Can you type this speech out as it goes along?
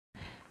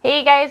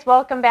Hey guys,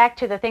 welcome back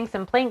to the Thinks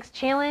and Planks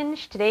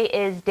challenge. Today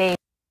is day,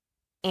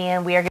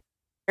 and we are going to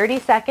do 30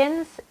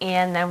 seconds,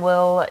 and then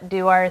we'll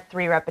do our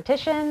 3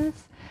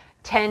 repetitions,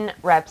 10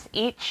 reps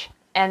each,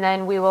 and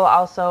then we will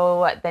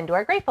also then do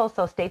our grateful,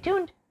 so stay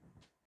tuned.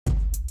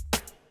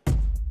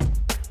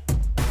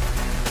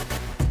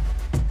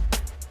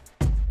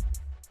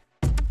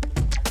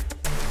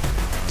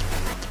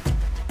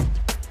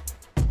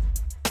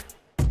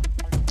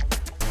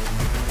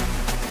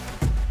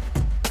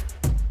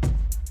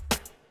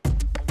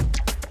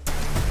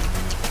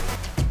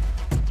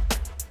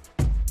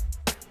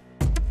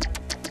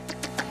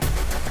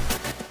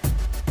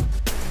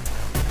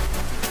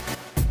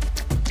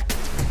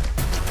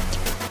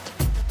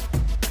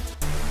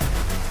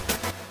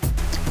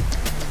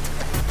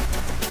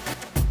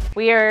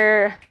 We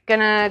are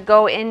gonna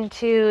go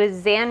into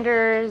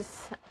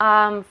Xander's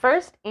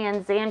first,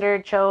 and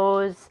Xander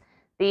chose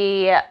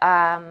the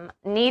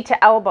knee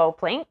to elbow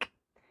plank.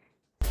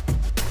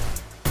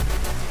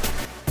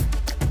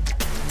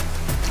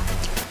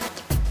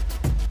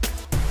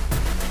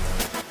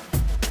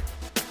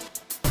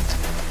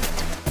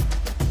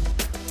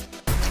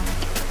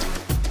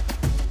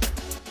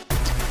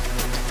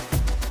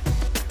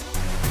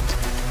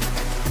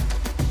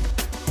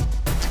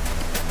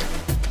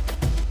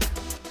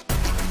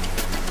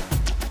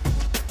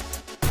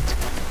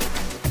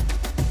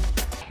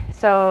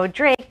 So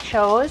Drake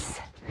chose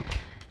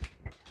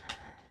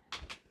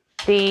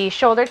the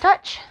shoulder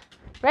touch,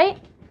 right?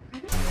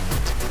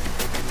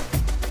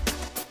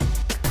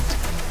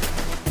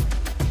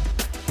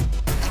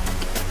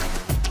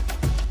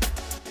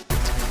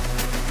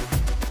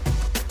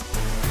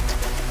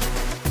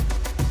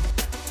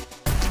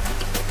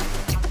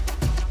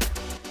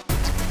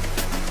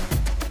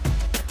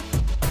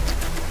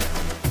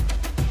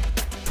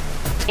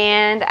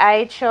 And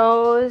I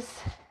chose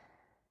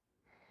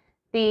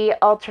the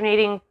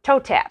alternating toe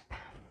tap.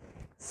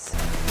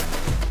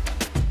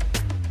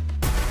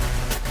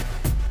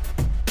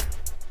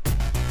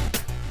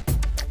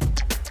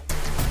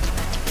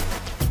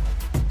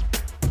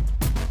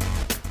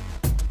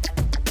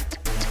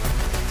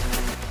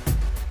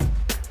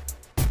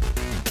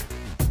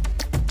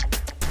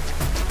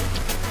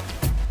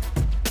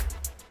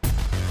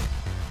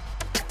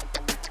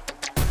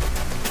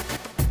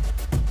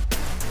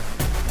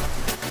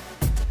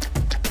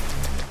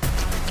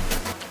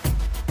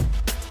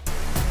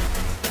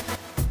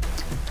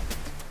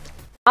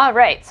 All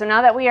right, so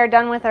now that we are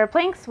done with our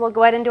planks, we'll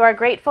go ahead and do our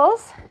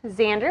gratefuls.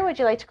 Xander, would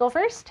you like to go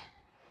first?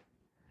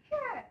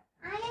 Sure.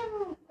 I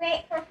am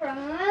grateful for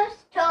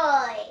most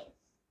toys.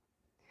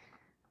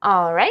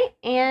 All right,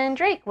 and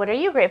Drake, what are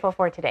you grateful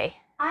for today?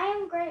 I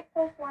am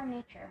grateful for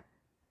nature.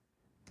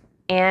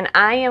 And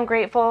I am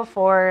grateful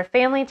for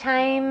family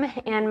time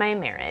and my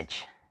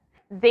marriage.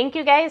 Thank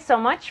you guys so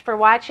much for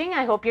watching.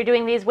 I hope you're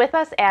doing these with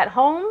us at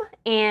home.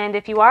 And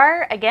if you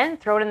are, again,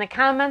 throw it in the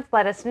comments.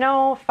 Let us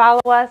know.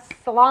 Follow us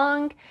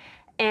along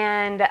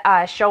and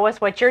show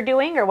us what you're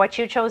doing or what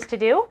you chose to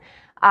do.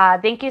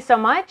 Thank you so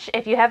much.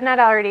 If you have not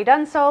already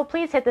done so,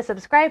 please hit the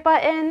subscribe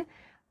button,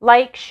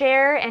 like,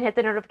 share, and hit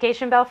the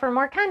notification bell for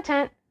more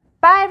content.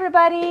 Bye,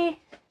 everybody.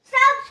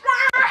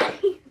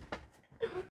 Subscribe!